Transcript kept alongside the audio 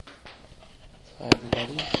Hi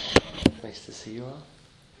everybody, nice to see you all.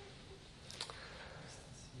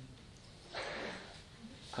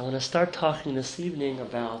 I want to start talking this evening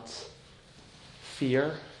about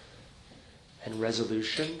fear and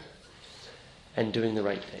resolution and doing the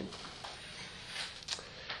right thing.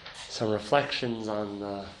 Some reflections on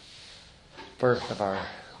the birth of our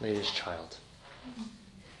latest child.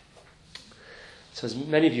 So as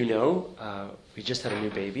many of you know, we just had a new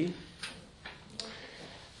baby.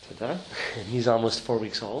 And he's almost 4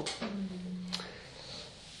 weeks old.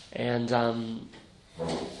 And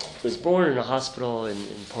was born in a hospital in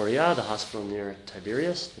Poria, the hospital near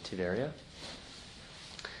Tiberias, the Tiberia.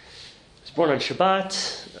 He was born on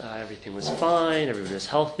Shabbat. Everything was fine. Everybody was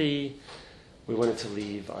healthy. We wanted to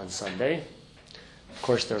leave on Sunday. Of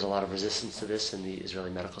course, there was a lot of resistance to this in the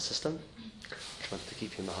Israeli medical system, which wanted to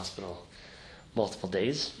keep you in the hospital multiple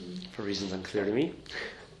days for reasons unclear to me,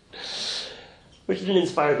 which didn't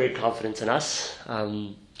inspire great confidence in us.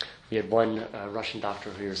 We had one Russian doctor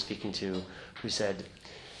who we were speaking to who said,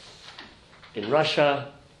 in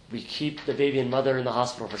Russia, we keep the baby and mother in the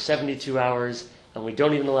hospital for 72 hours, and we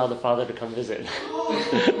don't even allow the father to come visit.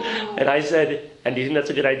 And I said, and do you think that's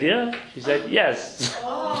a good idea? She said, yes.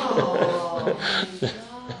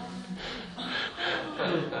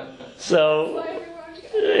 So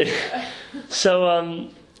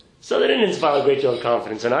they didn't inspire a great deal of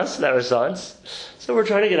confidence in us, that response. So we're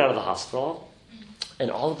trying to get out of the hospital,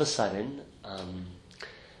 and all of a sudden,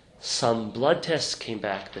 some blood tests came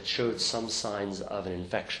back that showed some signs of an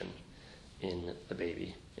infection in the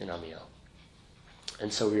baby, in Amiel.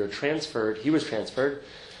 And so he was transferred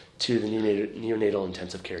to the neonatal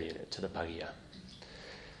intensive care unit, to the Pagia,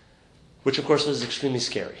 which of course was extremely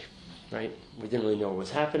scary, right? We didn't really know what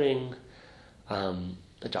was happening.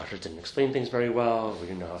 The doctors didn't explain things very well. We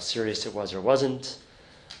didn't know how serious it was or wasn't.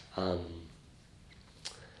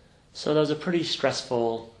 So that was a pretty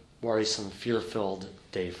stressful, worrisome, fear-filled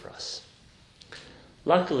day for us.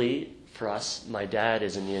 Luckily for us, my dad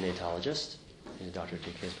is a neonatologist. He's a doctor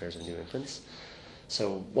who takes care of new infants.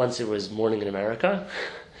 So once it was morning in America,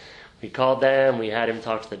 we called them. We had him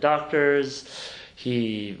talk to the doctors.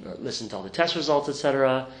 He listened to all the test results,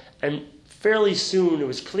 etc. And fairly soon, it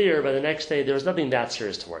was clear by the next day there was nothing that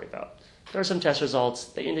serious to worry about. There were some test results.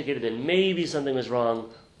 They indicated that maybe something was wrong.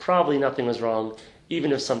 Probably nothing was wrong.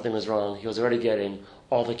 Even if something was wrong, he was already getting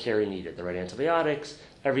all the care he needed, the right antibiotics,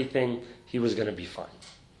 everything. He was going to be fine,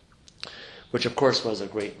 which of course was a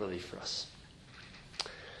great relief for us.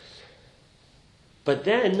 But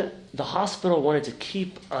then the hospital wanted to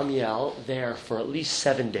keep Amiel there for at least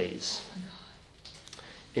 7 days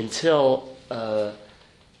until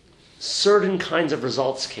certain kinds of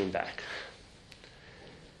results came back.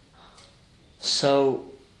 So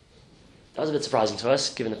that was a bit surprising to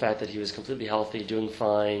us, given the fact that he was completely healthy, doing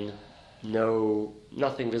fine,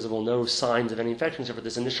 nothing visible, no signs of any infection, except for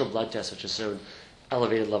this initial blood test, which just showed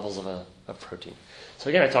elevated levels of protein. So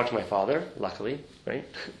again, I talked to my father, luckily, right?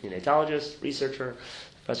 Neonatologist, researcher,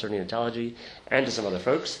 professor of neonatology, and to some other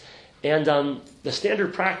folks. And the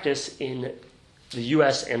standard practice in the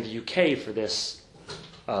US and the UK for this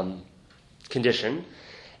condition,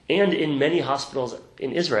 and in many hospitals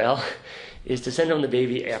in Israel, is to send home the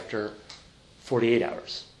baby after 48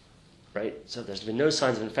 hours, right? So if there's been no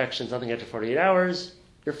signs of infections, nothing after 48 hours,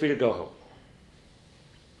 you're free to go home.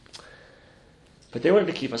 But they wanted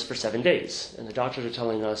to keep us for 7 days, and the doctors are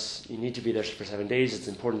telling us, you need to be there for 7 days. It's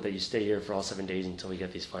important that you stay here for all 7 days until we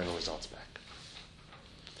get these final results back.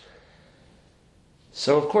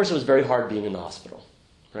 So of course it was very hard being in the hospital,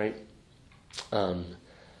 right?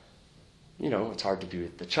 It's hard to be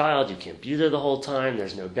with the child. You can't be there the whole time.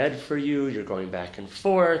 There's no bed for you. You're going back and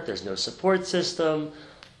forth. There's no support system.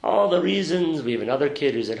 All the reasons. We have another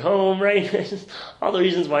kid who's at home, right? All the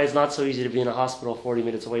reasons why it's not so easy to be in a hospital 40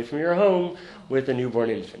 minutes away from your home with a newborn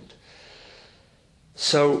infant.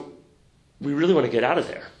 So we really want to get out of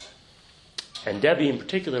there. And Debbie in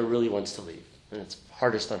particular really wants to leave. And it's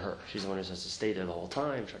hardest on her. She's the one who has to stay there the whole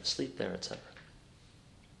time, try to sleep there, etc.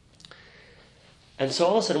 And so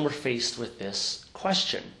all of a sudden we're faced with this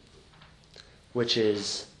question, which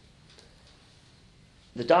is,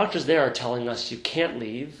 the doctors there are telling us you can't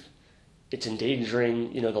leave. It's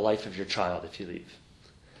endangering, the life of your child if you leave.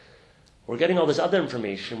 We're getting all this other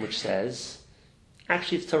information which says,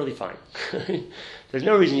 actually it's totally fine. There's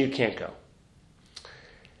no reason you can't go.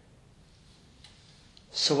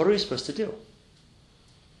 So what are we supposed to do?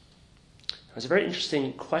 It was a very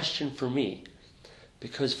interesting question for me.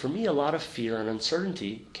 Because for me, a lot of fear and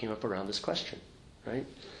uncertainty came up around this question, right?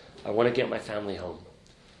 I want to get my family home.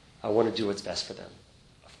 I want to do what's best for them.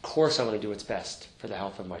 Of course I want to do what's best for the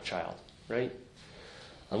health of my child, right?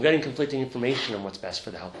 I'm getting conflicting information on what's best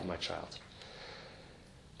for the health of my child.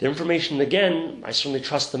 The information, again, I certainly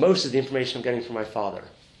trust the most is the information I'm getting from my father.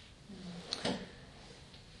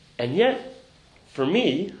 And yet, for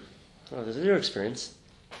me, there's a zero experience,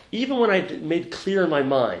 even when I made clear in my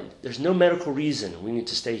mind, there's no medical reason we need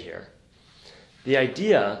to stay here, the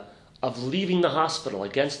idea of leaving the hospital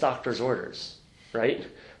against doctor's orders, right?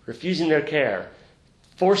 Refusing their care,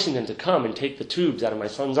 forcing them to come and take the tubes out of my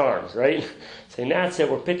son's arms, right? Saying, that's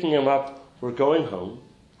it, we're picking him up, we're going home,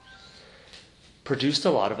 produced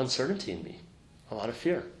a lot of uncertainty in me, a lot of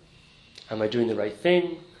fear. Am I doing the right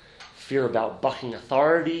thing? Fear about bucking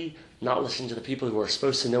authority, not listening to the people who are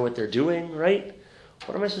supposed to know what they're doing, right?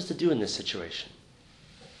 What am I supposed to do in this situation?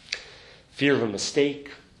 Fear of a mistake,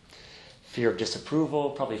 fear of disapproval,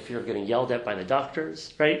 probably fear of getting yelled at by the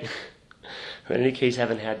doctors, right? Who in any case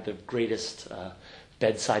haven't had the greatest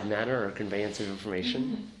bedside manner or conveyance of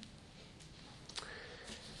information.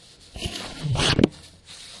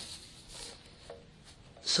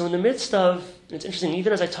 So in the midst of, it's interesting,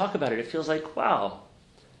 even as I talk about it, it feels like, wow,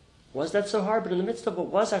 was that so hard? But in the midst of what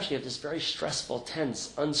was actually this very stressful,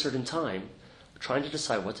 tense, uncertain time, trying to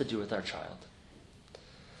decide what to do with our child,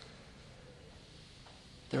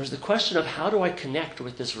 there was the question of how do I connect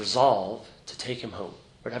with this resolve to take him home?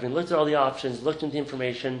 But having looked at all the options, looked at the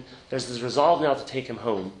information, there's this resolve now to take him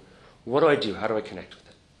home. What do I do? How do I connect with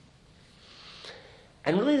it?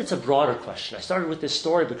 And really, it's a broader question. I started with this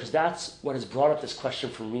story because that's what has brought up this question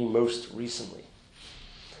for me most recently.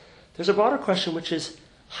 There's a broader question, which is,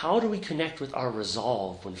 how do we connect with our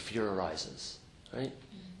resolve when fear arises? Right?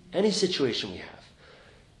 Any situation we have.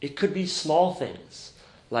 It could be small things,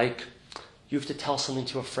 like you have to tell something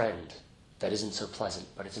to a friend that isn't so pleasant,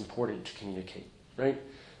 but it's important to communicate. Right?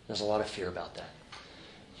 There's a lot of fear about that.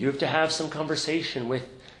 You have to have some conversation with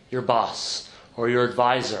your boss or your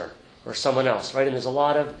advisor or someone else, right? And there's a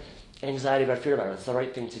lot of anxiety about fear about it. It's the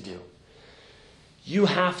right thing to do. You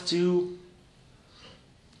have to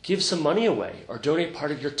give some money away or donate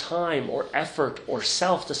part of your time or effort or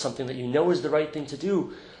self to something that you know is the right thing to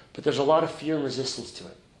do, but there's a lot of fear and resistance to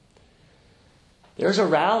it. There's a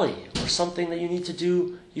rally or something that you need to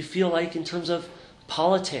do, you feel like in terms of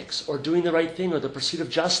politics or doing the right thing or the pursuit of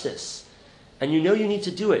justice, and you know you need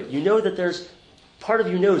to do it. You know that there's, part of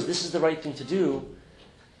you knows this is the right thing to do,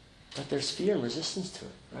 but there's fear and resistance to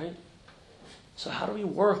it, right? So how do we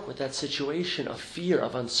work with that situation of fear,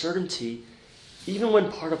 of uncertainty, even when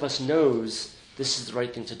part of us knows this is the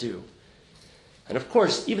right thing to do? And of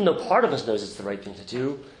course, even though part of us knows it's the right thing to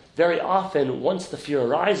do, very often, once the fear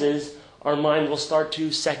arises, our mind will start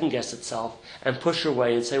to second-guess itself and push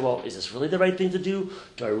away and say, well, is this really the right thing to do?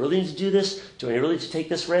 Do I really need to do this? Do I really need to take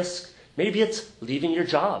this risk? Maybe it's leaving your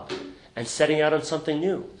job and setting out on something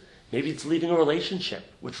new. Maybe it's leaving a relationship,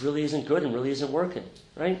 which really isn't good and really isn't working,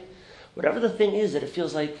 right? Whatever the thing is that it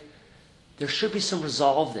feels like there should be some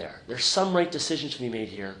resolve there. There's some right decision to be made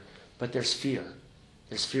here, but there's fear.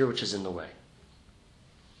 There's fear which is in the way.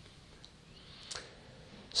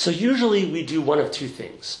 So usually we do one of two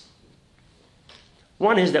things.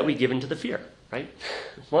 One is that we give in to the fear, right?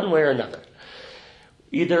 One way or another.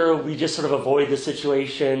 Either we just sort of avoid the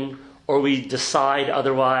situation or we decide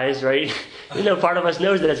otherwise, right? You know, part of us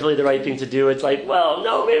knows that it's really the right thing to do. It's like, well,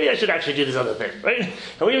 no, maybe I should actually do this other thing, right?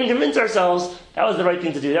 And we even convince ourselves that was the right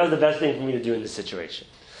thing to do. That was the best thing for me to do in this situation.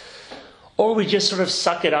 Or we just sort of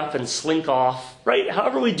suck it up and slink off, right?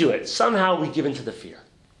 However we do it, somehow we give in to the fear.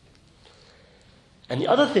 And the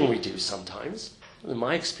other thing we do sometimes, in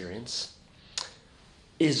my experience,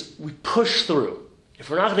 is we push through.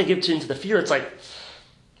 If we're not going to give in to the fear, it's like,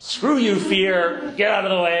 screw you, fear, get out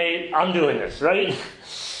of the way, I'm doing this, right?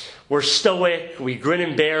 We're stoic, we grin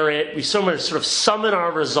and bear it, we sort of summon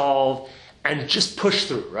our resolve and just push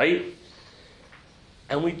through, right?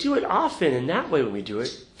 And we do it often in that way when we do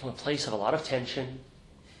it, from a place of a lot of tension.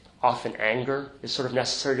 Often anger is sort of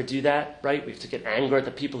necessary to do that, right? We have to get anger at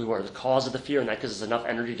the people who are the cause of the fear, and that gives us enough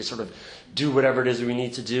energy to sort of do whatever it is we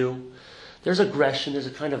need to do. There's aggression, there's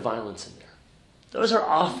a kind of violence in there. Those are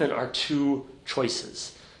often our two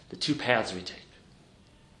choices, the two paths we take.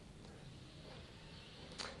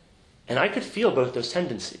 And I could feel both those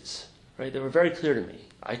tendencies, right? They were very clear to me.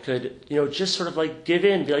 I could, just sort of like give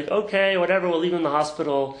in, be like, okay, whatever, we'll leave him in the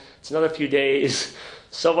hospital. It's another few days.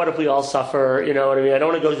 So what if we all suffer? You know what I mean? I don't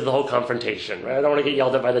want to go through the whole confrontation, right? I don't want to get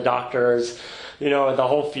yelled at by the doctors, the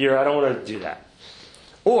whole fear. I don't want to do that.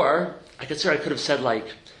 Or I could have said like,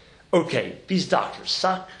 okay, these doctors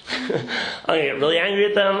suck. I'm going to get really angry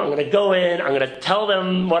at them. I'm going to go in. I'm going to tell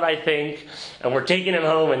them what I think. And we're taking him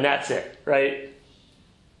home and that's it, right?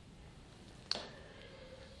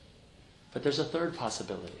 But there's a third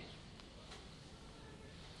possibility.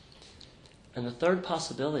 And the third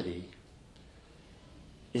possibility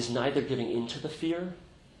is neither giving into the fear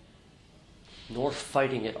nor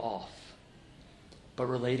fighting it off, but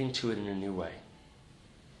relating to it in a new way.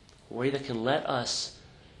 A way that can let us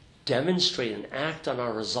demonstrate and act on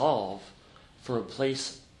our resolve from a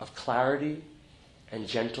place of clarity and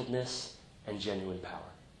gentleness and genuine power.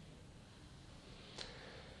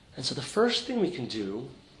 And so the first thing we can do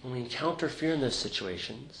when we encounter fear in those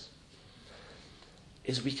situations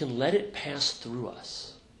is we can let it pass through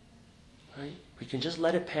us. Right? We can just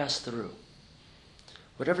let it pass through.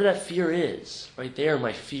 Whatever that fear is, right there,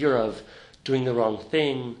 my fear of doing the wrong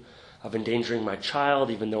thing, of endangering my child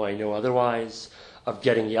even though I know otherwise, of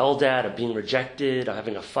getting yelled at, of being rejected, of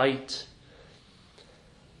having a fight.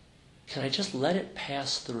 Can I just let it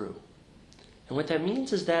pass through? And what that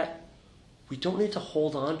means is that we don't need to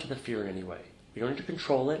hold on to the fear in any way. We don't need to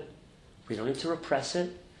control it. We don't need to repress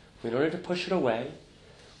it. We don't need to push it away.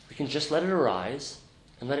 We can just let it arise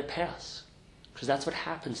and let it pass. Because that's what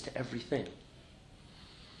happens to everything.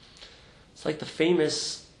 It's like the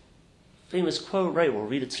famous quote, right? We'll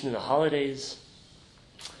read it in the holidays.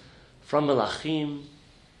 From Melachim,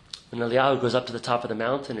 when Eliyahu goes up to the top of the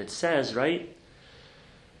mountain, it says, right?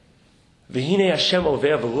 והנה השם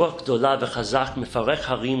עובר ברוח גדולה וחזק מפרק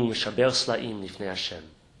הרים ומשבר סלעים לפני השם.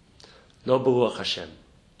 לא ברוח השם.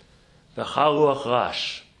 ואחר רוח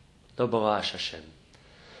רעש, לא ברעש השם.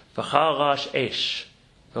 ואחר רעש אש,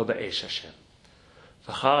 לא באש השם.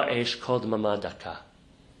 ואחר אש קול דממה דקה.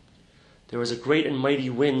 There was a great and mighty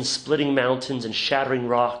wind splitting mountains and shattering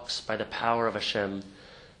rocks by the power of Hashem,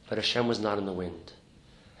 but Hashem was not in the wind.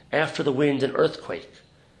 After the wind, an earthquake,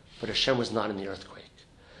 but Hashem was not in the earthquake.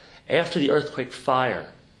 After the earthquake,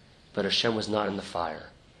 fire, but Hashem was not in the fire.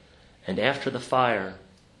 And after the fire,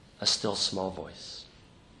 a still small voice.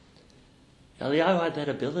 Eliyahu had that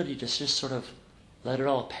ability to just sort of let it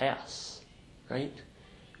all pass, right?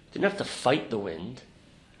 Didn't have to fight the wind.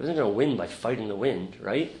 He wasn't going to win by fighting the wind,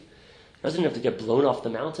 right? He doesn't have to get blown off the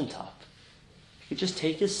mountaintop. He could just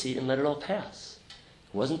take his seat and let it all pass.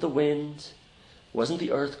 It wasn't the wind. It wasn't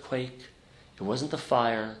the earthquake. It wasn't the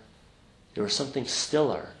fire. There was something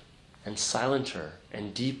stiller and silenter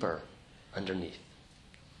and deeper underneath.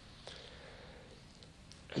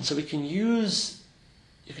 And so you can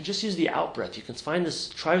just use the out-breath. You can try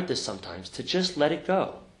with this sometimes, to just let it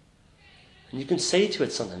go. And you can say to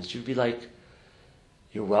it sometimes, you'd be like,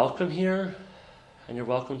 you're welcome here, and you're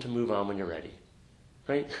welcome to move on when you're ready.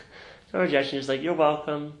 Right? No rejection, just like, you're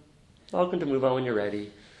welcome to move on when you're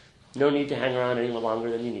ready. No need to hang around any longer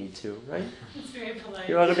than you need to, right? It's very polite.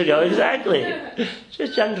 You're welcome to go, exactly.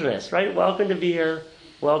 Just gentleness, right? Welcome to be here,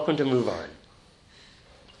 welcome to move on.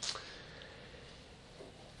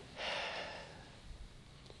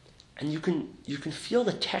 And you can feel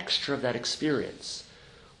the texture of that experience.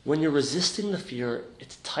 When you're resisting the fear,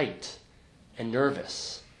 it's tight and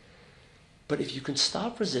nervous. But if you can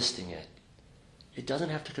stop resisting it, it doesn't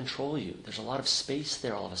have to control you. There's a lot of space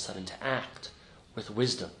there all of a sudden to act with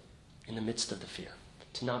wisdom in the midst of the fear,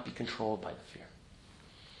 to not be controlled by the fear.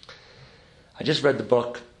 I just read the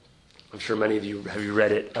book. I'm sure many of you, have you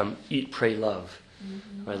read it? Eat, Pray, Love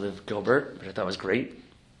by Liv Gilbert, which I thought was great.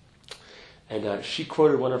 And she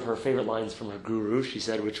quoted one of her favorite lines from her guru, she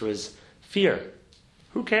said, which was, fear,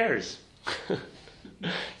 who cares?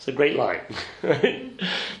 It's a great line. Right?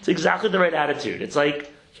 It's exactly the right attitude. It's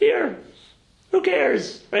like, fear, who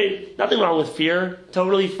cares? Right? Nothing wrong with fear.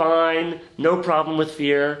 Totally fine. No problem with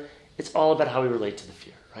fear. It's all about how we relate to the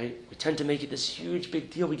fear, right? We tend to make it this huge, big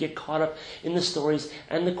deal. We get caught up in the stories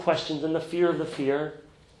and the questions and the fear of the fear.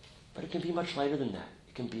 But it can be much lighter than that.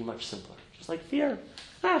 It can be much simpler. Just like fear.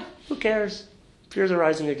 Who cares? Fears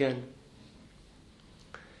arising again.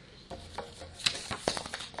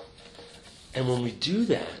 And when we do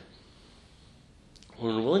that,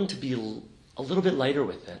 when we're willing to be a little bit lighter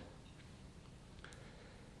with it,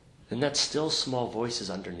 then that still small voice is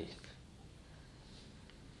underneath.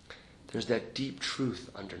 There's that deep truth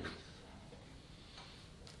underneath.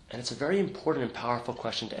 And it's a very important and powerful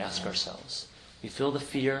question to ask ourselves. We feel the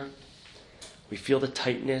fear, we feel the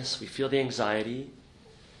tightness, we feel the anxiety.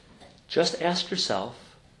 Just ask yourself,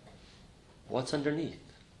 what's underneath?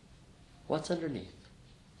 What's underneath?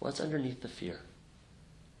 What's underneath the fear?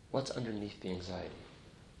 What's underneath the anxiety?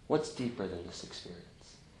 What's deeper than this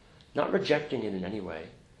experience? Not rejecting it in any way,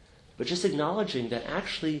 but just acknowledging that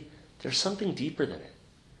actually there's something deeper than it.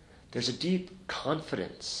 There's a deep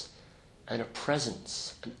confidence and a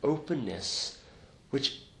presence, an openness,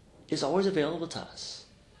 which is always available to us.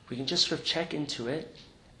 We can just sort of check into it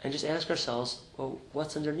and just ask ourselves, well,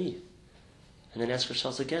 what's underneath? And then ask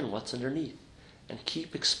ourselves again, what's underneath? And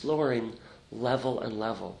keep exploring level and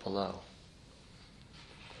level below.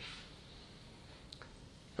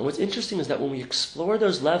 And what's interesting is that when we explore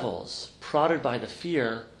those levels, prodded by the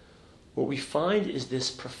fear, what we find is this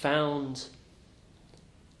profound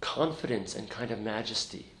confidence and kind of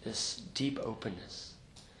majesty, this deep openness.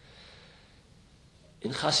 In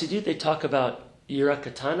Chassidut, they talk about Yira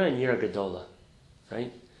Katana and Yira Gadola,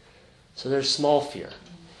 right? So there's small fear.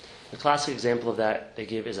 The classic example of that they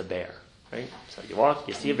give is a bear, right? So you walk,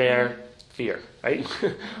 you see a bear, fear, right?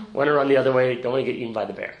 Want to run the other way, don't want to get eaten by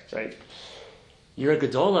the bear, right? Yira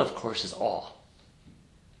Gadola, of course, is awe.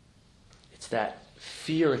 It's that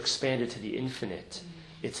fear expanded to the infinite.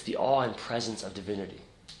 It's the awe and presence of divinity.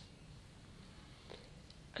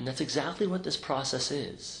 And that's exactly what this process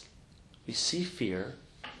is. We see fear,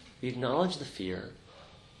 we acknowledge the fear,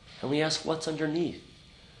 and we ask what's underneath.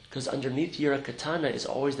 Because underneath Yira Katana is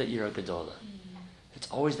always that Yira Gadola.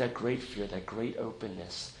 It's always that great fear, that great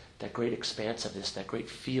openness, that great expansiveness, that great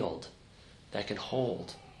field that can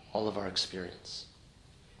hold all of our experience.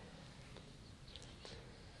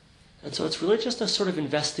 And so it's really just a sort of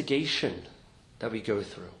investigation that we go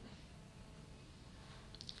through.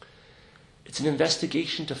 It's an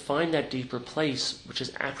investigation to find that deeper place, which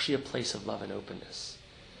is actually a place of love and openness.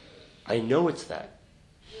 I know it's that.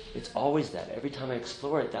 It's always that. Every time I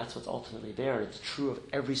explore it, that's what's ultimately there. And it's true of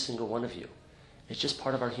every single one of you. It's just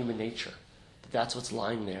part of our human nature. That's what's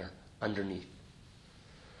lying there underneath.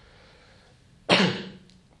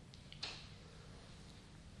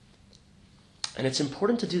 And it's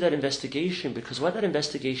important to do that investigation, because what that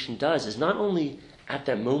investigation does is not only at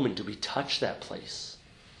that moment do we touch that place,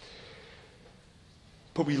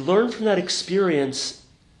 but we learn from that experience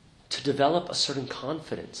to develop a certain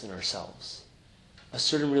confidence in ourselves, a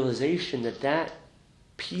certain realization that that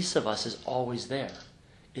piece of us is always there.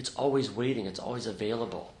 It's always waiting, it's always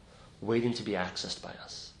available, waiting to be accessed by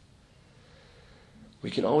us. We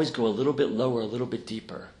can always go a little bit lower, a little bit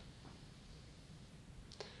deeper.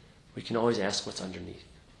 We can always ask what's underneath.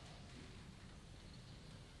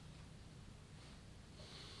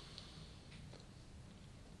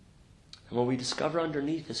 And what we discover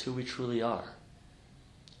underneath is who we truly are.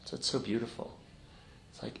 So it's so beautiful.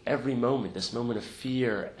 It's like every moment, this moment of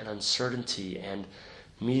fear and uncertainty and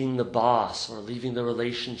meeting the boss or leaving the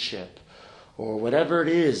relationship or whatever it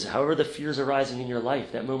is, however the fears arising in your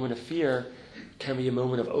life, that moment of fear can be a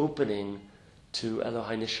moment of opening to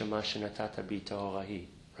Elohai Neshama Shenatata Bi Torahi.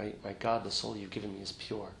 Right? My God, the soul you've given me is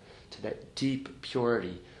pure. To that deep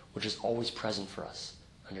purity, which is always present for us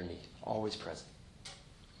underneath. Always present.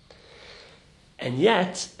 And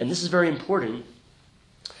yet, and this is very important,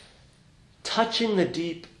 touching the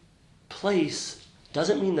deep place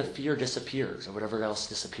doesn't mean the fear disappears or whatever else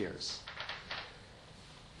disappears.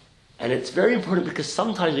 And it's very important because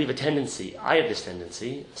sometimes we have a tendency, I have this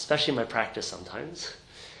tendency, especially in my practice sometimes,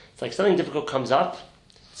 it's like something difficult comes up,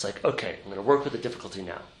 it's like, okay, I'm going to work with the difficulty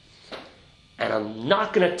now. And I'm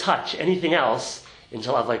not going to touch anything else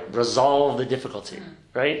until I've resolved the difficulty,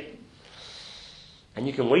 right? And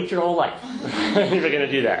you can wait your whole life if you're going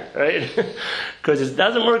to do that, right? Because it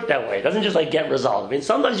doesn't work that way. It doesn't just get resolved. I mean,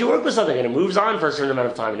 sometimes you work with something and it moves on for a certain amount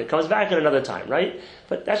of time and it comes back at another time, right?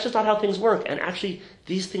 But that's just not how things work. And actually,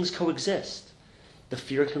 these things coexist. The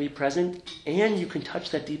fear can be present and you can touch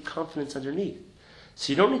that deep confidence underneath.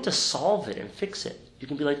 So you don't need to solve it and fix it. You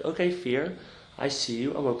can be like, okay, fear, I see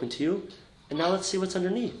you, I'm open to you, and now let's see what's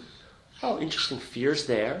underneath. Oh, interesting, fear's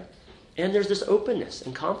there, and there's this openness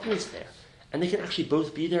and confidence there. And they can actually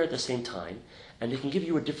both be there at the same time, and they can give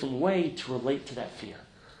you a different way to relate to that fear,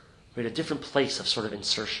 right? A different place of sort of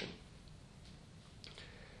insertion.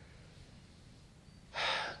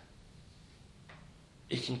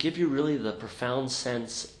 It can give you really the profound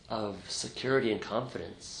sense of security and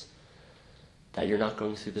confidence that you're not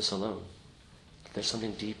going through this alone. There's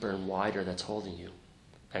something deeper and wider that's holding you,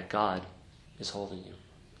 that God is holding you,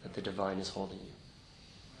 that the divine is holding you.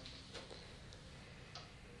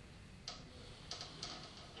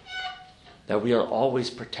 That we are always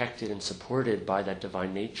protected and supported by that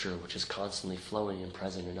divine nature which is constantly flowing and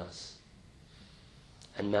present in us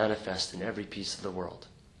and manifest in every piece of the world.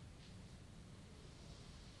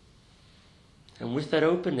 And with that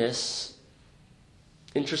openness,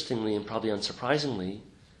 interestingly and probably unsurprisingly,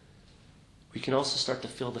 we can also start to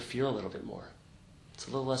feel the fear a little bit more. It's a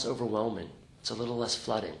little less overwhelming. It's a little less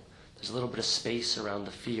flooding. There's a little bit of space around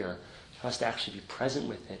the fear for us to actually be present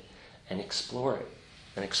with it and explore it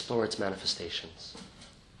and explore its manifestations.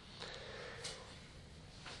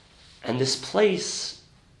 And this place,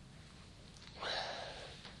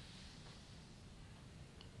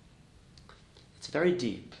 it's very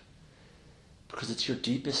deep because it's your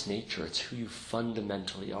deepest nature. It's who you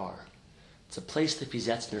fundamentally are. It's a place that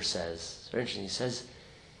Pizetzner says, it's very interesting, he says,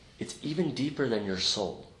 it's even deeper than your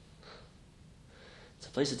soul. It's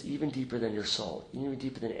a place that's even deeper than your soul, even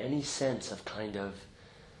deeper than any sense of kind of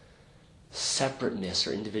separateness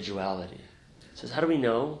or individuality. It says, how do we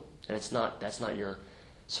know that that's not your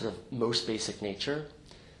sort of most basic nature?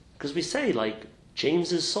 Because we say, like,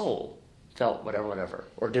 James's soul felt whatever,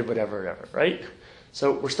 or did whatever, right?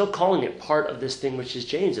 So we're still calling it part of this thing which is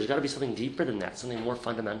James. There's got to be something deeper than that, something more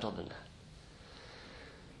fundamental than that,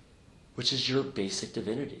 which is your basic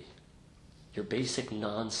divinity, your basic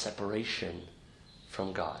non-separation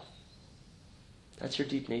from God. That's your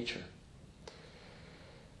deep nature.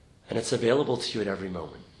 And it's available to you at every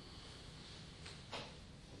moment.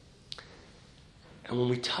 And when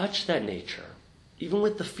we touch that nature, even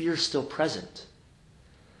with the fear still present,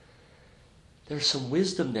 there's some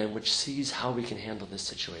wisdom then which sees how we can handle this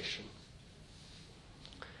situation.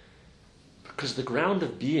 Because the ground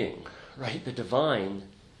of being, right, the divine,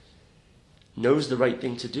 knows the right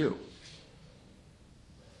thing to do.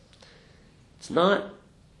 It's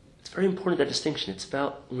very important, that distinction. It's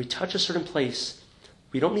about when we touch a certain place,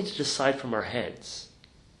 we don't need to decide from our heads.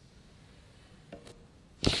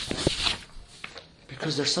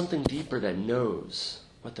 Because there's something deeper that knows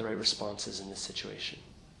what the right response is in this situation.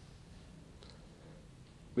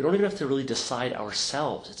 We don't even have to really decide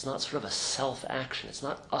ourselves. It's not sort of a self-action. It's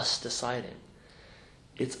not us deciding.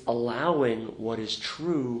 It's allowing what is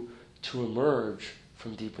true to emerge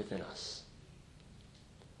from deep within us.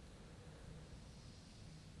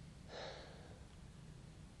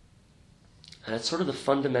 And that's sort of the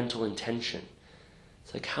fundamental intention.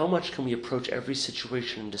 It's like, how much can we approach every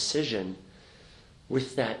situation and decision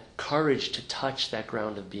with that courage to touch that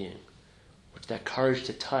ground of being, with that courage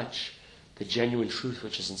to touch the genuine truth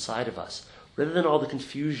which is inside of us, rather than all the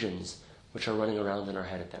confusions which are running around in our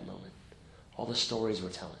head at that moment, all the stories we're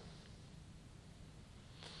telling.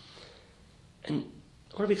 And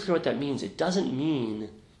I want to be clear what that means. It doesn't mean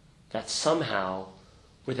that somehow,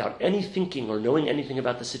 without any thinking or knowing anything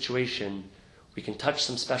about the situation, we can touch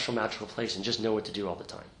some special magical place and just know what to do all the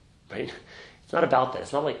time, right? It's not about that.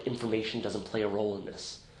 It's not like information doesn't play a role in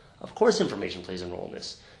this. Of course information plays a role in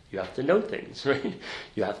this. You have to know things, right?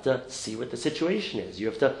 You have to see what the situation is. You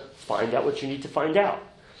have to find out what you need to find out.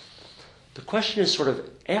 The question is sort of,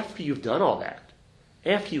 after you've done all that,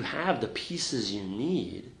 after you have the pieces you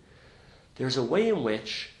need, there's a way in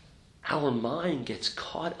which our mind gets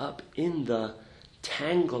caught up in the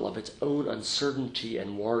tangle of its own uncertainty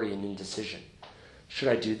and worry and indecision. Should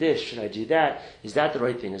I do this? Should I do that? Is that the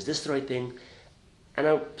right thing? Is this the right thing? And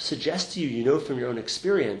I suggest to you, you know from your own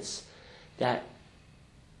experience, that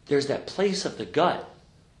there's that place of the gut,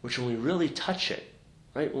 which when we really touch it,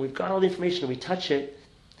 right? When we've got all the information and we touch it,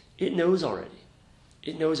 it knows already.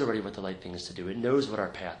 It knows already what the right thing is to do. It knows what our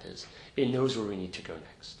path is. It knows where we need to go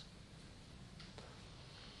next.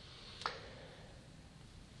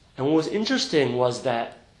 And what was interesting was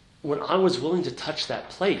that when I was willing to touch that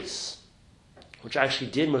place, which I actually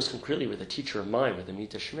did most concretely with a teacher of mine, with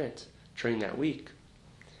Amita Schmidt, during that week,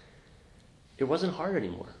 it wasn't hard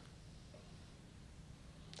anymore.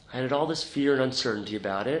 I had all this fear and uncertainty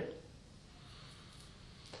about it.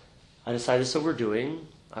 I decided this is what we're doing.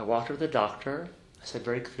 I walked over to the doctor. I said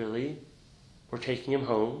very clearly, we're taking him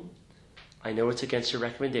home. I know it's against your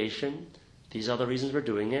recommendation. These are the reasons we're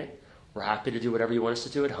doing it. We're happy to do whatever you want us to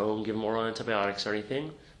do at home, give him oral antibiotics or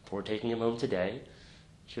anything, but we're taking him home today.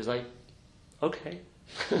 She was like, okay.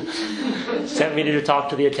 Sent me to talk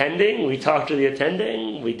to the attending. We talked to the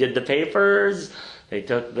attending. We did the papers. They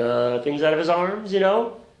took the things out of his arms,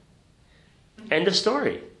 End of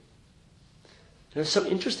story. It was so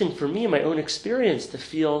interesting for me in my own experience to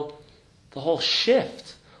feel the whole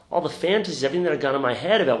shift, all the fantasies, everything that had gone in my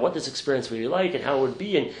head about what this experience would be like and how it would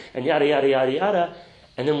be and yada, yada, yada, yada.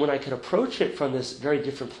 And then when I could approach it from this very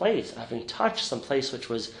different place, having touched some place which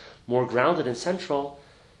was more grounded and central,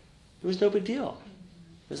 it was no big deal.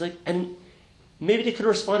 It was like, and maybe they could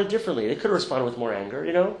have responded differently. They could have responded with more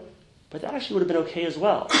anger, but that actually would have been okay as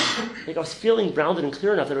well. Like I was feeling grounded and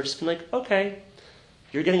clear enough that I would just been like, okay,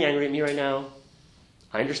 you're getting angry at me right now.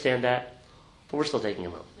 I understand that, but we're still taking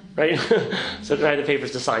him home, right? So can I have the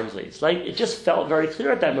papers to sign, please? Like, it just felt very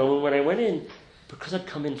clear at that moment when I went in, because I'd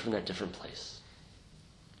come in from that different place.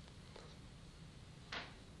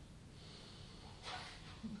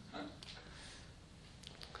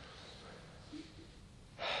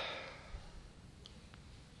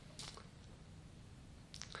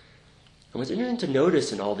 And what's interesting to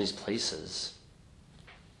notice in all these places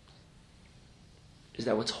is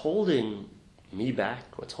that what's holding me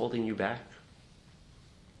back, what's holding you back,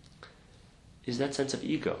 is that sense of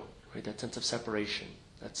ego, right? That sense of separation,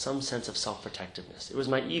 that some sense of self-protectiveness. It was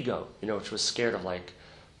my ego, which was scared of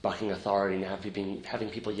bucking authority and having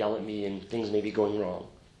people yell at me and things may be going wrong,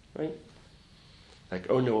 right? Like,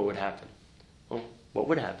 oh no, what would happen? Well, what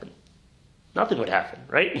would happen? Nothing would happen,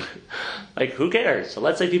 right? Like, who cares? So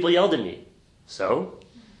let's say people yelled at me. So,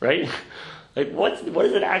 right? Like, what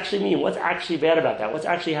does it actually mean? What's actually bad about that? What's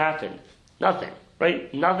actually happened? Nothing,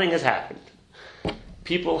 right? Nothing has happened.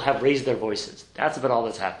 People have raised their voices. That's about all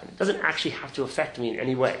that's happened. It doesn't actually have to affect me in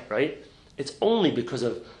any way, right? It's only because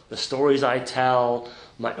of the stories I tell,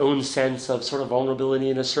 my own sense of sort of vulnerability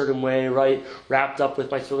in a certain way, right? Wrapped up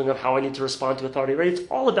with my feeling of how I need to respond to authority, right? It's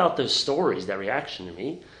all about those stories, that reaction to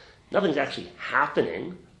me. Nothing's actually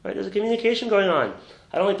happening, right? There's a communication going on.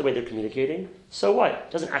 I don't like the way they're communicating. So what?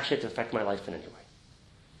 It doesn't actually have to affect my life in any way.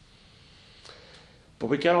 But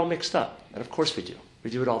we get all mixed up. And of course we do. We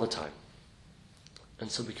do it all the time. And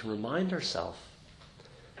so we can remind ourselves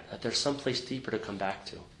that there's some place deeper to come back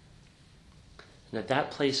to. And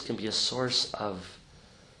that place can be a source of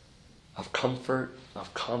comfort,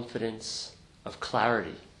 of confidence, of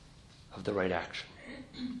clarity, of the right action.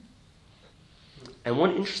 And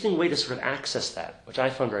one interesting way to sort of access that, which I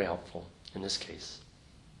found very helpful in this case,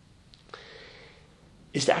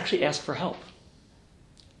 is to actually ask for help.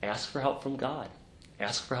 Ask for help from God.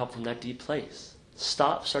 Ask for help from that deep place.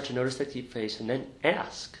 Start to notice that deep place, and then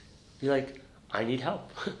ask. Be like, I need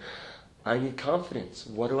help. I need confidence.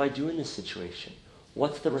 What do I do in this situation?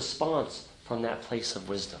 What's the response from that place of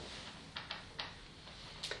wisdom?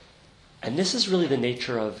 And this is really the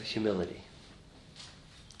nature of humility.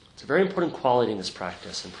 It's a very important quality in this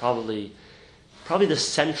practice, and probably the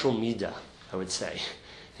central midah, I would say,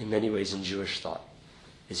 in many ways in Jewish thought,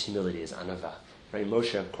 is humility, is anava. Right?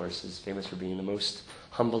 Moshe, of course, is famous for being the most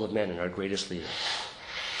humble of men and our greatest leader.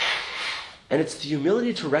 And it's the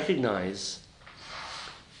humility to recognize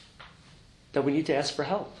that we need to ask for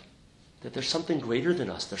help. That there's something greater than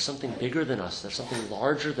us, there's something bigger than us, there's something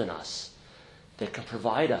larger than us that can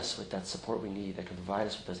provide us with that support we need, that can provide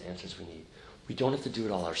us with those answers we need. We don't have to do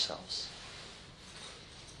it all ourselves.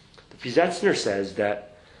 The Piasetzner says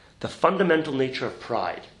that the fundamental nature of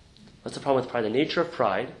pride, what's the problem with pride? The nature of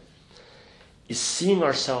pride is seeing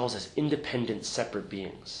ourselves as independent, separate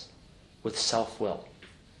beings with self-will.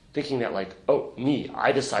 Thinking that like, oh, me,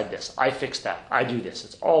 I decide this, I fix that, I do this,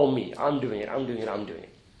 it's all me, I'm doing it, I'm doing it, I'm doing it.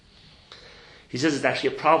 He says it's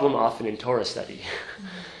actually a problem often in Torah study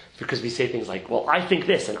because we say things like, well, I think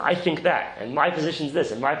this and I think that, and my position's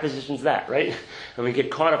this and my position's that, right? And we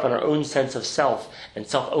get caught up on our own sense of self and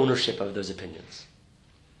self-ownership of those opinions.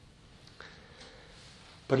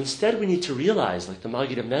 But instead we need to realize, like the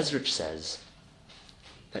Maggid of Mezrich says,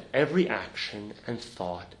 that every action and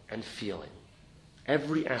thought and feeling,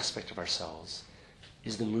 every aspect of ourselves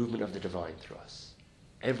is the movement of the divine through us.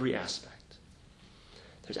 Every aspect.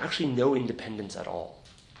 There's actually no independence at all.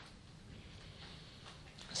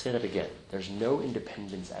 I'll say that again. There's no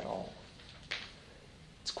independence at all.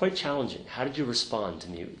 It's quite challenging. How did you respond to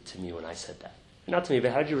me when I said that? Not to me,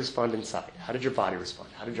 but how did you respond inside? How did your body respond?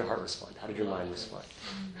 How did your heart respond? How did your mind respond?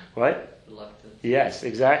 What? Reluctant. Yes,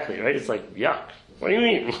 exactly, right? It's like, yuck. What do you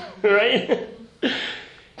mean? Right?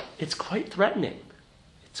 It's quite threatening.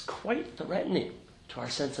 It's quite threatening to our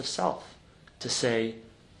sense of self to say,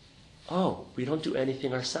 oh, we don't do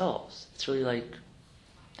anything ourselves. It's really like,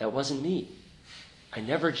 that wasn't me. I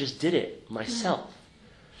never just did it myself.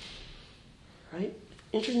 Right?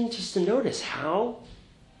 Interesting just to notice how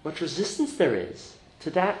much resistance there is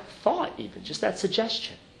to that thought even, just that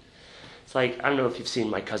suggestion. It's like, I don't know if you've seen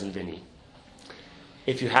My Cousin Vinny.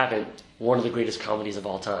 If you haven't, one of the greatest comedies of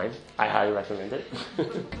all time. I highly recommend it.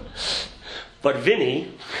 But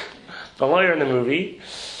Vinny, the lawyer in the movie,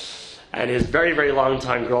 and his very, very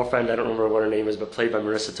long-time girlfriend, I don't remember what her name is, but played by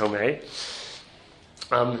Marissa Tomei,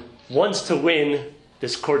 wants to win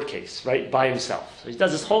this court case, right, by himself. So he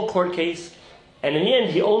does this whole court case, and in the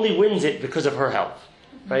end, he only wins it because of her help,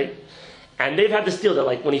 right? And they've had this deal that,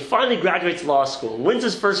 like, when he finally graduates law school, wins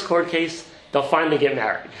his first court case, they'll finally get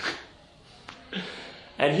married.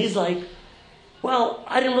 And he's like, well,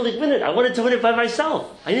 I didn't really win it. I wanted to win it by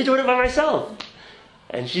myself. I need to win it by myself.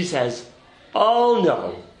 And she says, oh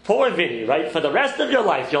no, poor Vinny, right? For the rest of your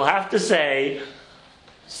life, you'll have to say,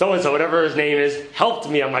 so-and-so, whatever his name is, helped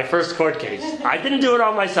me on my first court case. I didn't do it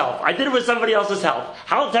all myself. I did it with somebody else's help.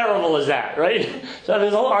 How terrible is that, right? So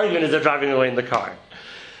this whole argument as they're driving away in the car.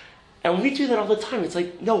 And we do that all the time. It's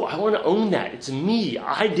like, no, I want to own that. It's me.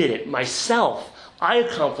 I did it myself. I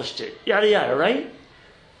accomplished it. Yada, yada, right?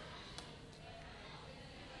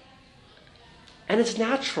 And it's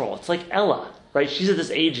natural. It's like Ella, right? She's at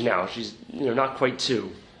this age now. She's, not quite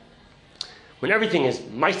 2. When everything is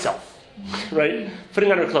myself, right?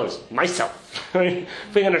 Putting on her clothes, myself. right?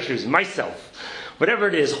 Putting on our shoes, myself. Whatever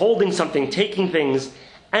it is, holding something, taking things.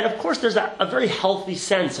 And of course, there's a very healthy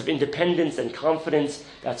sense of independence and confidence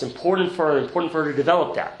that's important for her to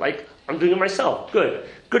develop that. Like, I'm doing it myself. Good.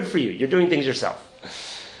 Good for you. You're doing things yourself.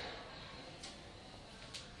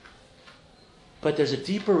 But there's a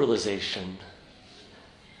deeper realization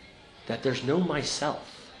that there's no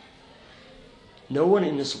myself. No one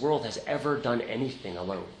in this world has ever done anything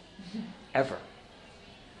alone. Ever.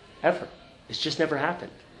 Ever. It's just never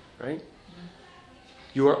happened, right?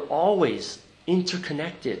 You are always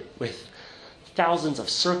interconnected with thousands of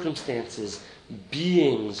circumstances,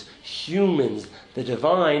 beings, humans, the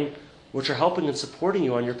divine, which are helping and supporting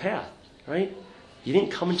you on your path, right? You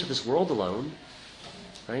didn't come into this world alone,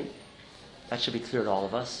 right? That should be clear to all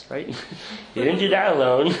of us, right? You didn't do that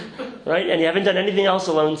alone, right? And you haven't done anything else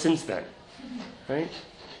alone since then, right?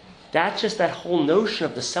 That's just that whole notion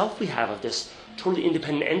of the self we have, of this totally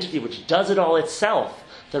independent entity which does it all itself.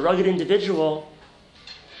 The rugged individual,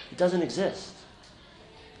 it doesn't exist.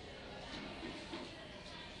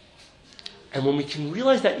 And when we can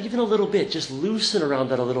realize that even a little bit, just loosen around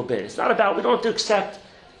that a little bit. It's not about, we don't have to accept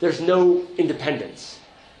there's no independence.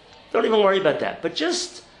 Don't even worry about that. But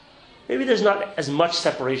just, maybe there's not as much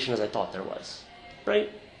separation as I thought there was,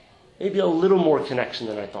 right? Maybe a little more connection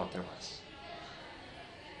than I thought there was.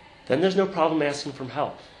 Then there's no problem asking for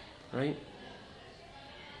help, right?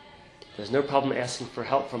 There's no problem asking for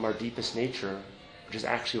help from our deepest nature, which is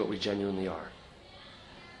actually what we genuinely are.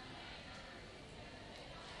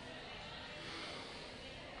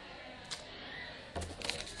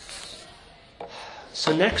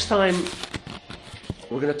 So next time,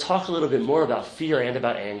 we're going to talk a little bit more about fear and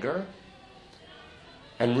about anger,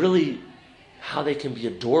 and really how they can be a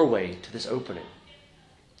doorway to this opening.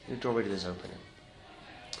 A doorway to this opening.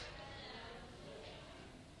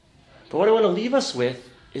 But what I want to leave us with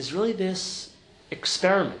is really this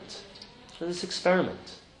experiment. So this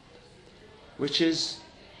experiment, which is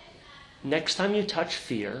next time you touch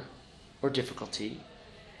fear or difficulty,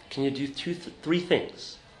 can you do three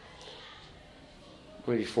things?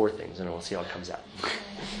 Maybe four things, and we'll see how it comes out.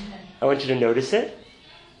 I want you to notice it.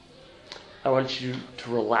 I want you to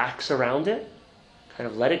relax around it, kind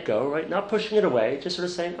of let it go, right? Not pushing it away, just sort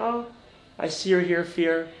of saying, oh, I see you're here,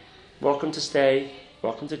 fear. Welcome to stay.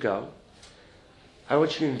 Welcome to go. I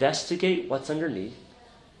want you to investigate what's underneath,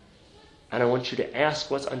 and I want you to ask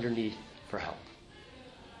what's underneath for help.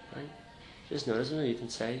 Right? Just notice underneath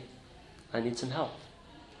and say, I need some help.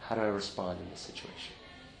 How do I respond in this situation?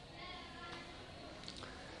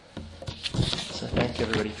 So thank you,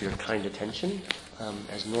 everybody, for your kind attention.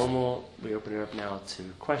 As normal, we open it up now to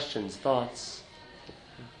questions, thoughts.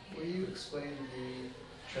 Will you explain the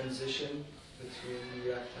transition between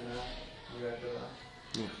Yakana and Yagdala?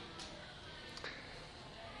 Yeah.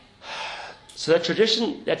 So that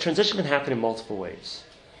transition can happen in multiple ways.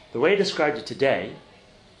 The way I described it today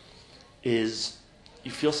is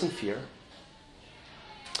you feel some fear,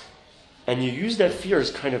 and you use that fear as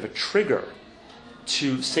kind of a trigger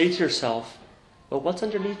to say to yourself, well, what's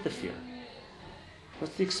underneath the fear?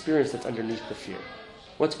 What's the experience that's underneath the fear?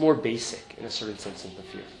 What's more basic, in a certain sense, than the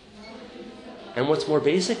fear? And what's more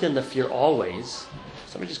basic than the fear always,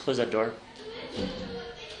 somebody just close that door,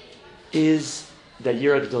 is that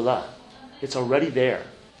Yira Gdola. It's already there,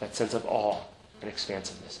 that sense of awe and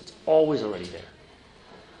expansiveness. It's always already there.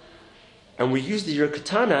 And we use the Yira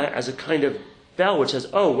Katana as a kind of bell which says,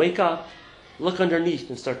 oh, wake up, look underneath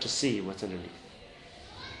and start to see what's underneath.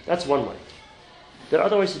 That's one way. There are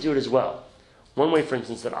other ways to do it as well. One way, for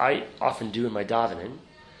instance, that I often do in my davening,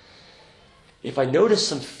 if I notice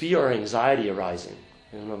some fear or anxiety arising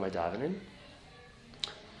in my davening,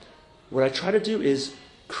 what I try to do is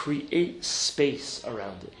create space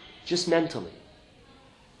around it, just mentally.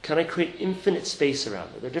 Can I create infinite space around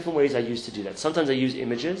it? There are different ways I use to do that. Sometimes I use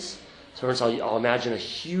images. So for instance, I'll imagine a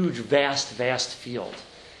huge, vast field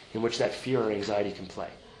in which that fear or anxiety can play.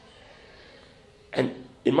 And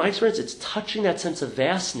in my experience, it's touching that sense of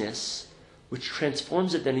vastness which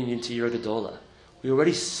transforms it then into Yira Gdola. We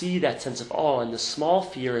already see that sense of awe, and the small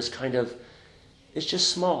fear is kind of, it's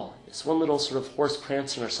just small. It's one little sort of horse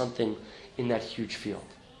prancing or something in that huge field.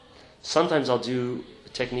 Sometimes I'll do a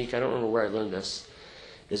technique, I don't remember where I learned this,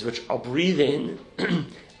 is which I'll breathe in and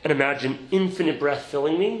imagine infinite breath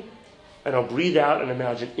filling me, and I'll breathe out and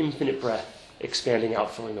imagine infinite breath expanding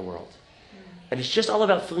out, filling the world. And it's just all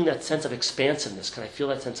about feeling that sense of expansiveness. Can I feel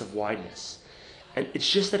that sense of wideness? And it's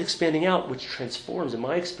just that expanding out which transforms, in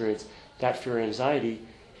my experience, that fear and anxiety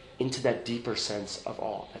into that deeper sense of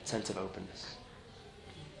awe, that sense of openness.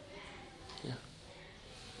 Yeah.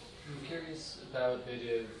 I'm curious about the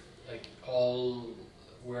idea of, like, all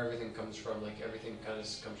where everything comes from. Like everything kind of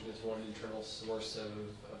comes from this one internal source of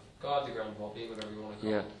God, the ground of well-being, whatever you want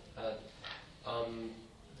to call it.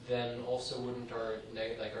 Then also wouldn't our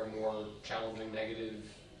our more challenging negative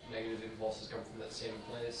impulses come from that same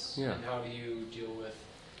place? Yeah. And how do you deal with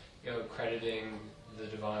crediting the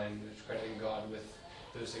divine, crediting God with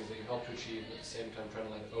those things that you help to achieve, but at the same time trying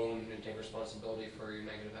to own and take responsibility for your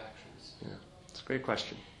negative actions? Yeah, it's a great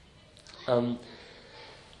question,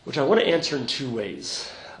 which I want to answer in two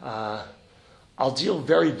ways. I'll deal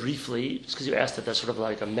very briefly, just because you asked it, that's sort of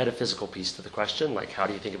like a metaphysical piece to the question, like how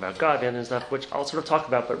do you think about God and stuff, which I'll sort of talk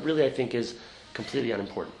about, but really I think is completely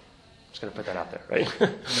unimportant. I'm just going to put that out there, right?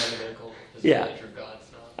 Metaphysical is Yeah. the nature of God.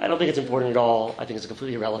 It's not. I don't think it's important at all. I think it's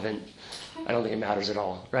completely irrelevant. I don't think it matters at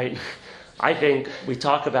all, right? I think we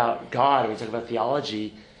talk about God, we talk about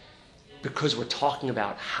theology, because we're talking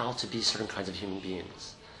about how to be certain kinds of human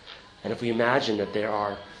beings. And if we imagine that there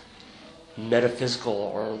are metaphysical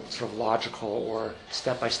or sort of logical or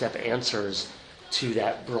step-by-step answers to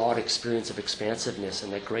that broad experience of expansiveness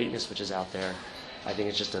and that greatness which is out there, I think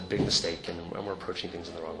it's just a big mistake and we're approaching things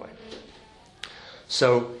in the wrong way.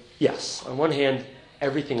 So, yes, on one hand,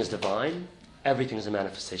 everything is divine, everything is a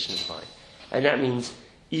manifestation of divine. And that means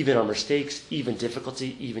even our mistakes, even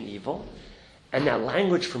difficulty, even evil. And that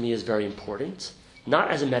language for me is very important, not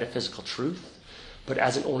as a metaphysical truth, but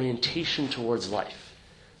as an orientation towards life.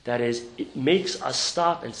 That is, it makes us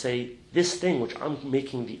stop and say, this thing which I'm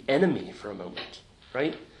making the enemy for a moment,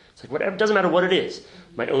 right? It's like whatever, doesn't matter what it is.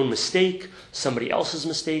 My own mistake, somebody else's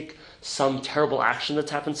mistake, some terrible action that's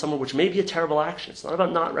happened somewhere, which may be a terrible action. It's not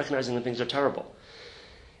about not recognizing that things are terrible.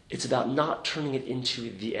 It's about not turning it into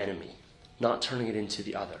the enemy, not turning it into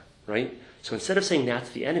the other, right? So instead of saying that's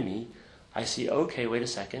the enemy, I see, okay, wait a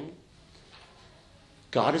second.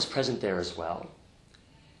 God is present there as well.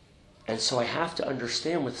 And so I have to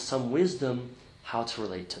understand with some wisdom how to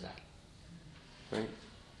relate to that. Right?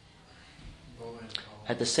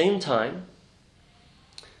 At the same time,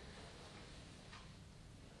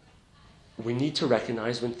 we need to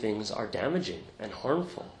recognize when things are damaging and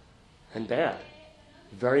harmful and bad.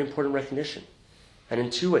 Very important recognition. And in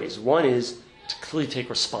two ways. One is to clearly take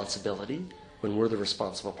responsibility when we're the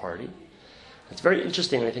responsible party. It's very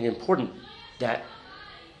interesting and I think important that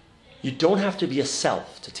you don't have to be a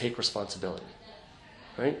self to take responsibility,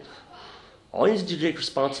 right? All you need to do to take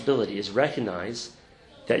responsibility is recognize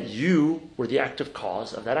that you were the active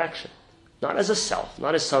cause of that action. Not as a self,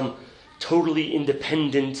 not as some totally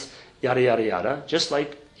independent yada, yada, yada. Just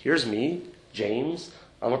like, here's me, James,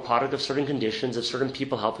 I'm a product of certain conditions, of certain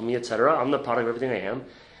people helping me, etc. I'm the product of everything I am.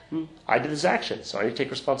 I did this action, so I need to take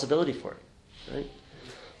responsibility for it, right?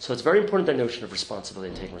 So it's very important, that notion of responsibility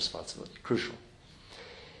and taking responsibility, crucial.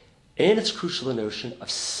 And it's crucial, the notion of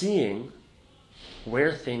seeing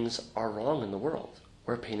where things are wrong in the world,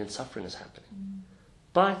 where pain and suffering is happening.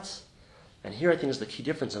 But, and here I think is the key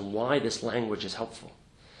difference and why this language is helpful.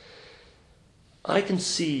 I can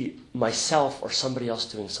see myself or somebody else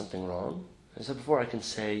doing something wrong. As I said before, I can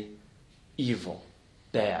say evil,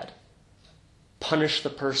 bad, punish the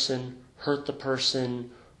person, hurt the person,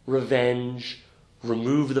 revenge,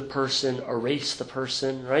 remove the person, erase the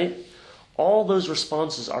person, right? All those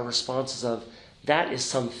responses are responses of, that is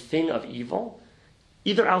something of evil,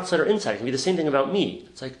 either outside or inside. It can be the same thing about me.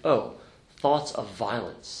 It's like, oh, thoughts of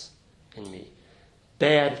violence in me.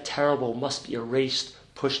 Bad, terrible, must be erased,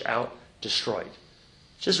 pushed out, destroyed.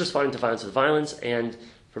 Just responding to violence with violence, and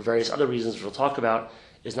for various other reasons which we'll talk about,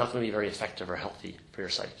 is not going to be very effective or healthy for your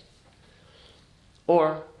psyche.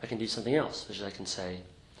 Or I can do something else, which is I can say,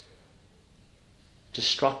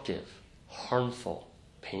 destructive, harmful,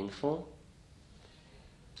 painful.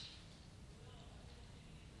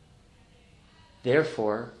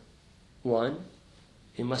 Therefore, one,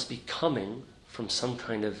 it must be coming from some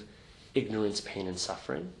kind of ignorance, pain, and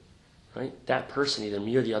suffering. Right? That person, either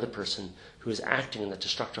me or the other person who is acting in that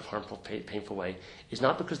destructive, harmful, painful way, is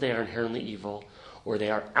not because they are inherently evil or they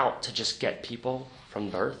are out to just get people from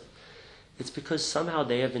birth. It's because somehow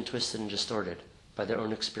they have been twisted and distorted by their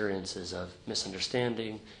own experiences of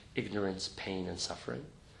misunderstanding, ignorance, pain, and suffering.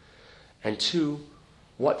 And two,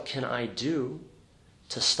 what can I do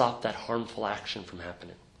to stop that harmful action from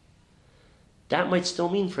happening? That might still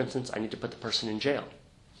mean, for instance, I need to put the person in jail.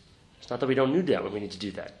 It's not that we don't do that when we need to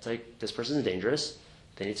do that. It's like, this person is dangerous,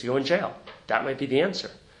 they need to go in jail. That might be the answer.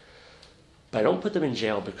 But I don't put them in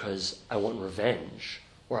jail because I want revenge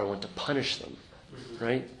or I want to punish them,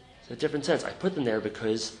 right? It's a different sense. I put them there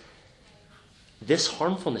because this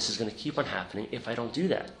harmfulness is going to keep on happening if I don't do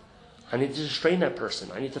that. I need to restrain that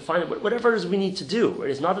person. I need to find whatever it is we need to do. Right?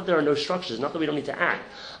 It's not that there are no structures. It's not that we don't need to act.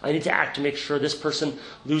 I need to act to make sure this person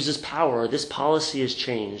loses power, or this policy is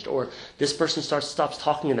changed, or this person stops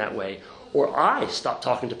talking in that way, or I stop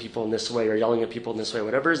talking to people in this way, or yelling at people in this way,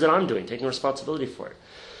 whatever it is that I'm doing, taking responsibility for it.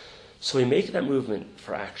 So we make that movement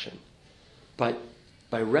for action. But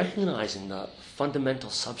by recognizing the fundamental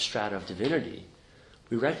substrata of divinity,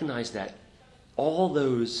 we recognize that all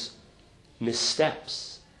those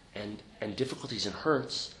missteps and difficulties and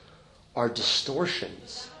hurts are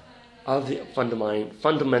distortions of the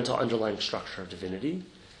fundamental underlying structure of divinity,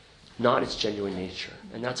 not its genuine nature.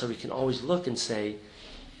 And that's how we can always look and say,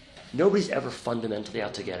 nobody's ever fundamentally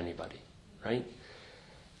out to get anybody, right?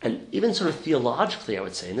 And even sort of theologically, I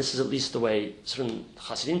would say, and this is at least the way certain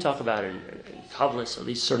Hasidim talk about it, and Kabbalists, at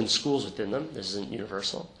least certain schools within them, this isn't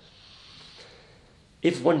universal.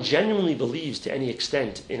 If one genuinely believes to any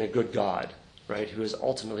extent in a good God, right, who is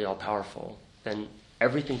ultimately all-powerful, then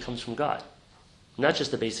everything comes from God. Not just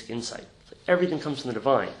the basic insight. Everything comes from the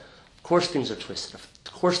divine. Of course things are twisted. Of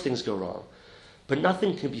course things go wrong. But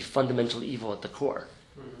nothing can be fundamentally evil at the core.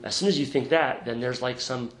 As soon as you think that, then there's like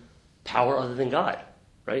some power other than God,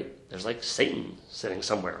 right? There's like Satan sitting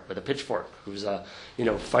somewhere with a pitchfork who's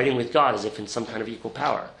fighting with God as if in some kind of equal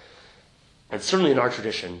power. And certainly in our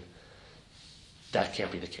tradition, that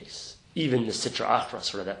can't be the case. Even the Sitra Achra,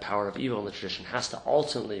 sort of that power of evil in the tradition, has to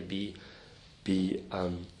ultimately be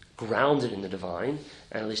grounded in the divine,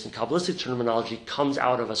 and at least in Kabbalistic terminology, comes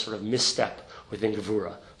out of a sort of misstep within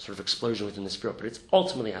Gevura, sort of explosion within the spirit, but it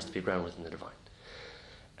ultimately has to be grounded within the divine.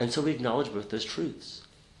 And so we acknowledge both those truths,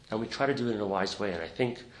 and we try to do it in a wise way, and I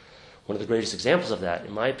think one of the greatest examples of that,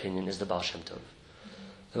 in my opinion, is the Baal Shem Tov.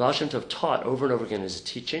 The Baal Shem Tov taught over and over again in his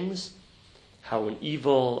teachings how when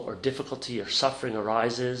evil or difficulty or suffering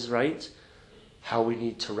arises, right, how we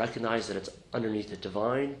need to recognize that it's underneath the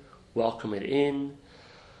divine, welcome it in,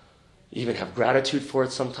 even have gratitude for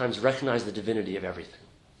it sometimes, recognize the divinity of everything.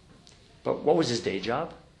 But what was his day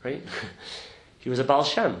job, right? He was a Baal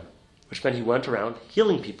Shem, which meant he went around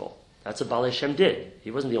healing people. That's what Baal Shem did.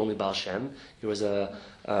 He wasn't the only Baal Shem. He was a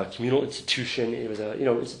communal institution. It was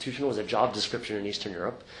institution was a job description in Eastern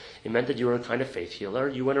Europe. It meant that you were a kind of faith healer.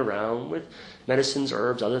 You went around with medicines,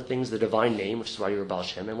 herbs, other things, the divine name, which is why you were Baal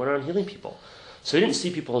Shem, and went around healing people. So he didn't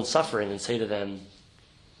see people in suffering and say to them,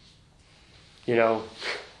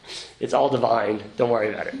 it's all divine, don't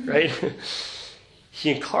worry about it, right? He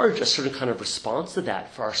encouraged a certain kind of response to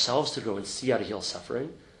that for ourselves to go and see how to heal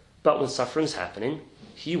suffering. But when suffering's happening,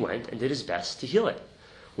 he went and did his best to heal it.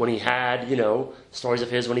 When he had, stories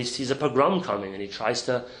of his when he sees a pogrom coming and he tries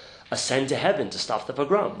to ascend to heaven to stop the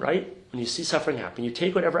pogrom, right? When you see suffering happen, you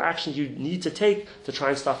take whatever actions you need to take to try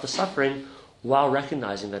and stop the suffering while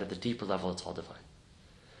recognizing that at the deeper level it's all divine.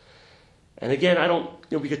 And again,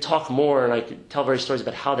 we could talk more and I could tell various stories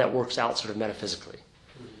about how that works out sort of metaphysically.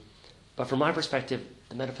 But from my perspective,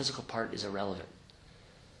 the metaphysical part is irrelevant.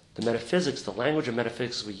 The metaphysics, the language of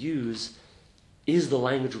metaphysics we use, is the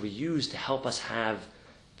language we use to help us have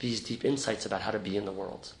these deep insights about how to be in the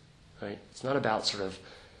world. Right? It's not about sort of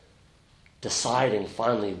deciding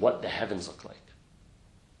finally what the heavens look like,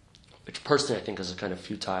 which personally I think is a kind of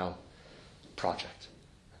futile project,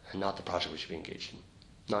 and not the project we should be engaged in.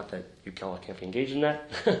 Not that you can't be engaged in that.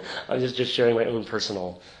 I'm just sharing my own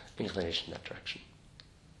personal inclination in that direction.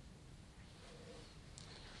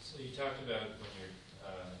 So you talked about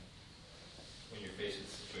when you're faced with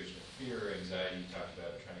a situation of fear or anxiety, you talked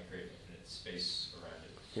about trying to create a space around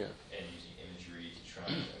it, and using imagery to try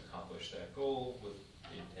to accomplish that goal with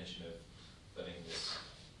the intention of letting this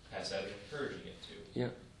pass out and encouraging it to. Yeah.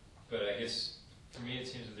 But I guess for me it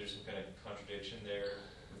seems that there's some kind of contradiction there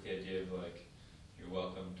with the idea of like you're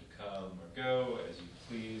welcome to come or go as you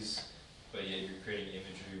please, but yet you're creating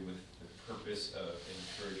imagery with the purpose of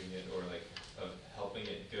encouraging it or like of helping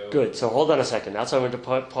it go. Good. So hold on a second. That's why I wanted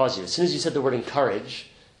to pause you. As soon as you said the word encourage,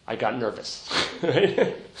 I got nervous.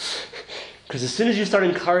 Right? Because as soon as you start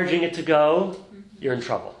encouraging it to go, you're in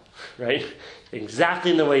trouble. Right?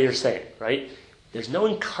 Exactly in the way you're saying. Right? There's no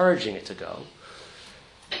encouraging it to go.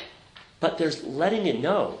 But there's letting it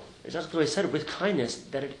know, exactly the way I said it, with kindness,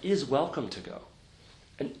 that it is welcome to go.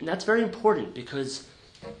 And that's very important because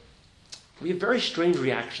we have very strange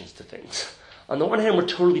reactions to things. On the one hand, we're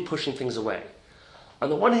totally pushing things away. On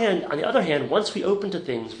the other hand, once we open to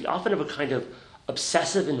things, we often have a kind of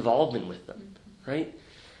obsessive involvement with them, right?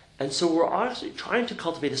 And so we're actually trying to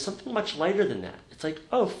cultivate something much lighter than that. It's like,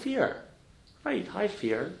 oh, fear. Right, hi,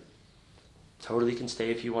 fear. Totally can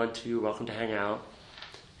stay if you want to. Welcome to hang out.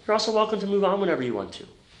 You're also welcome to move on whenever you want to.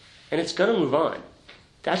 And it's going to move on.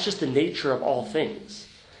 That's just the nature of all things.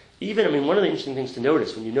 even, one of the interesting things to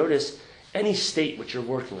notice, when you notice any state which you're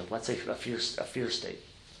working with, let's say a fear state,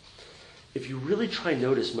 if you really try and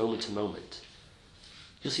notice moment to moment,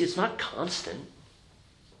 you'll see it's not constant.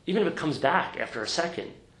 Even if it comes back after a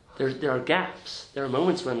second, there are gaps. There are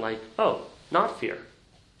moments when oh, not fear.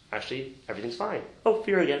 Actually, everything's fine. Oh,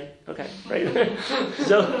 fear again. Okay, right?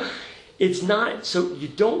 So it's not, so you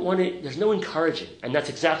don't want to, there's no encouraging. And that's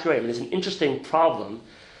exactly right. It's an interesting problem,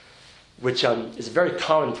 which is a very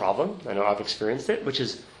common problem. I know I've experienced it, which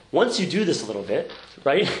is once you do this a little bit,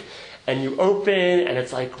 right? And you open, and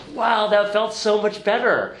it's wow, that felt so much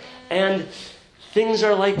better. And things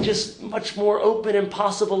are just much more open and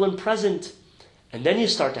possible and present. And then you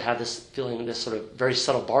start to have this feeling, this sort of very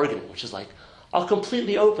subtle bargaining, which is I'll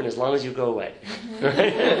completely open as long as you go away.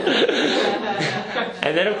 Right?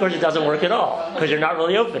 And then, of course, it doesn't work at all, because you're not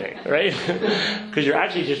really opening, right? Because you're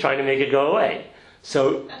actually just trying to make it go away.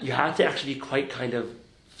 So you have to actually be quite kind of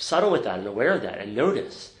subtle with that and aware of that and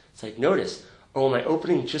notice. It's notice, oh, am I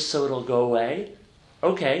opening just so it'll go away?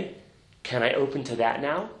 Okay, can I open to that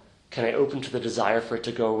now? Can I open to the desire for it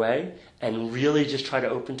to go away? And really just try to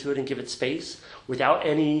open to it and give it space without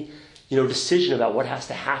any decision about what has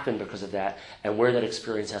to happen because of that and where that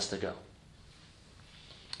experience has to go.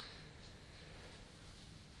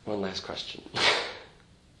 One last question.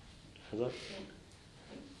 Hello?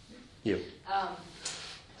 You.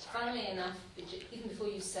 Funnily enough, even before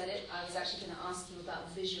you said it, I was actually going to ask you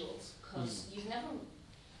about visuals, because you've never,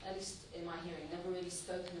 at least in my hearing, never really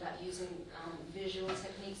spoken about using visual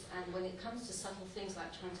techniques, and when it comes to subtle things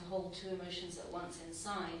like trying to hold two emotions at once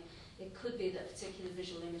inside, it could be that particular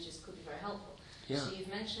visual images could be very helpful. Yeah. So you've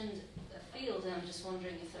mentioned a field, and I'm just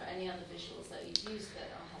wondering if there are any other visuals that you've used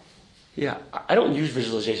that are helpful. Yeah, I don't use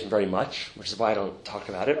visualization very much, which is why I don't talk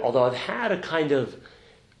about it, although I've had a kind of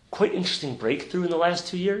quite interesting breakthrough in the last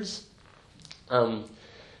 2 years.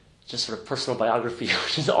 Just sort of personal biography,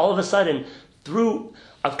 which is all of a sudden,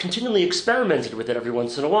 I've continually experimented with it every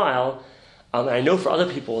once in a while, and I know for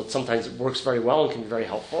other people it sometimes works very well and can be very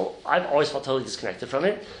helpful. I've always felt totally disconnected from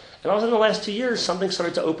it. And all of a sudden in the last 2 years, something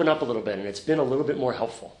started to open up a little bit, and it's been a little bit more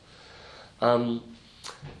helpful. Are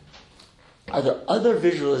there other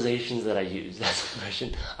visualizations that I use? That's the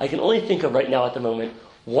question. I can only think of right now at the moment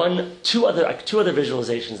two other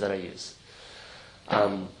visualizations that I use.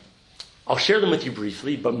 I'll share them with you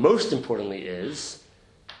briefly, but most importantly is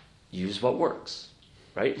use what works,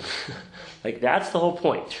 right? That's the whole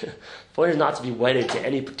point. The point is not to be wedded to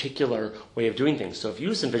any particular way of doing things. So if you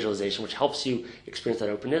use some visualization which helps you experience that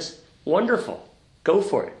openness, wonderful. Go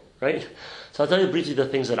for it, right? So I'll tell you briefly the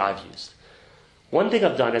things that I've used. One thing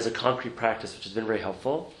I've done as a concrete practice, which has been very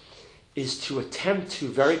helpful, is to attempt to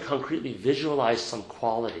very concretely visualize some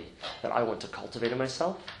quality that I want to cultivate in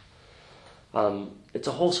myself. It's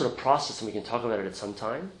a whole sort of process, and we can talk about it at some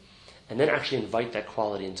time, and then actually invite that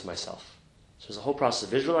quality into myself. So there's a whole process of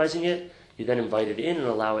visualizing it. You then invite it in and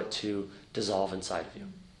allow it to dissolve inside of you.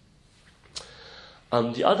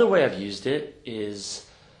 The other way I've used it is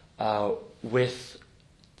with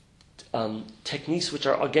techniques which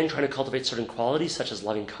are, again, trying to cultivate certain qualities, such as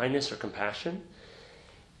loving kindness or compassion,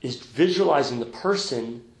 is visualizing the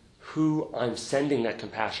person who I'm sending that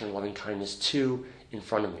compassion or loving kindness to in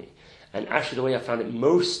front of me. And actually the way I found it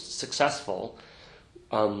most successful,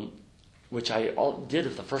 which I did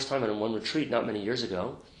for the first time in one retreat not many years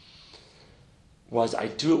ago, was I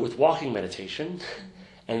do it with walking meditation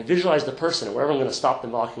and visualize the person, and wherever I'm going to stop the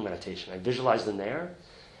walking meditation, I visualize them there,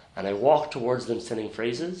 and I walk towards them sending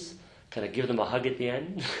phrases, kind of give them a hug at the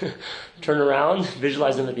end, turn around,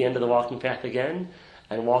 visualize them at the end of the walking path again,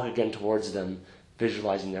 and walk again towards them,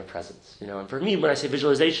 visualizing their presence. And for me, when I say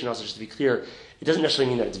visualization, also just to be clear, it doesn't necessarily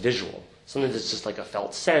mean that it's visual. Sometimes it's just like a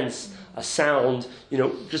felt sense, a sound,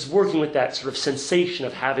 just working with that sort of sensation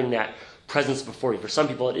of having that presence before you. For some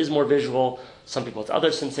people it is more visual, some people it's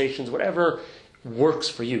other sensations, whatever works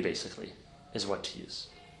for you basically is what to use.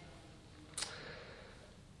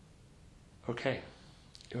 Okay,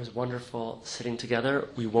 it was wonderful sitting together.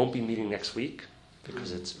 We won't be meeting next week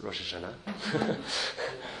because it's Rosh Hashanah.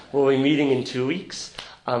 We'll be meeting in 2 weeks.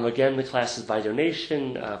 Again, the class is by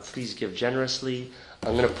donation. Please give generously.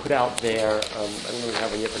 I'm going to put out there, I don't know if we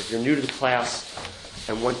have one yet, but if you're new to the class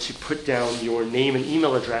and want to put down your name and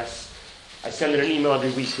email address, I send an email every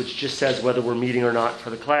week which just says whether we're meeting or not for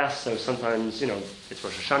the class. So sometimes, it's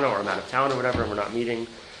Rosh Hashanah or I'm out of town or whatever and we're not meeting.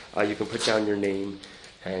 You can put down your name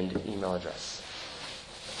and email address.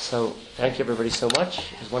 So thank you everybody so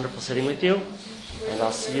much. It was wonderful sitting with you. And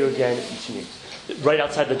I'll see you again each week. Right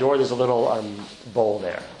outside the door there's a little bowl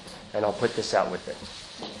there. And I'll put this out with it.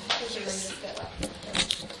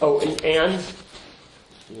 Oh, and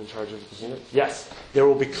You in charge of the cleanup? Yes. There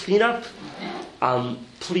will be cleanup.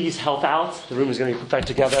 Please help out. The room is going to be put back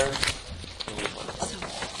together. So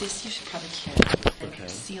this you should probably carry. I Okay.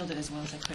 sealed it as well as I could.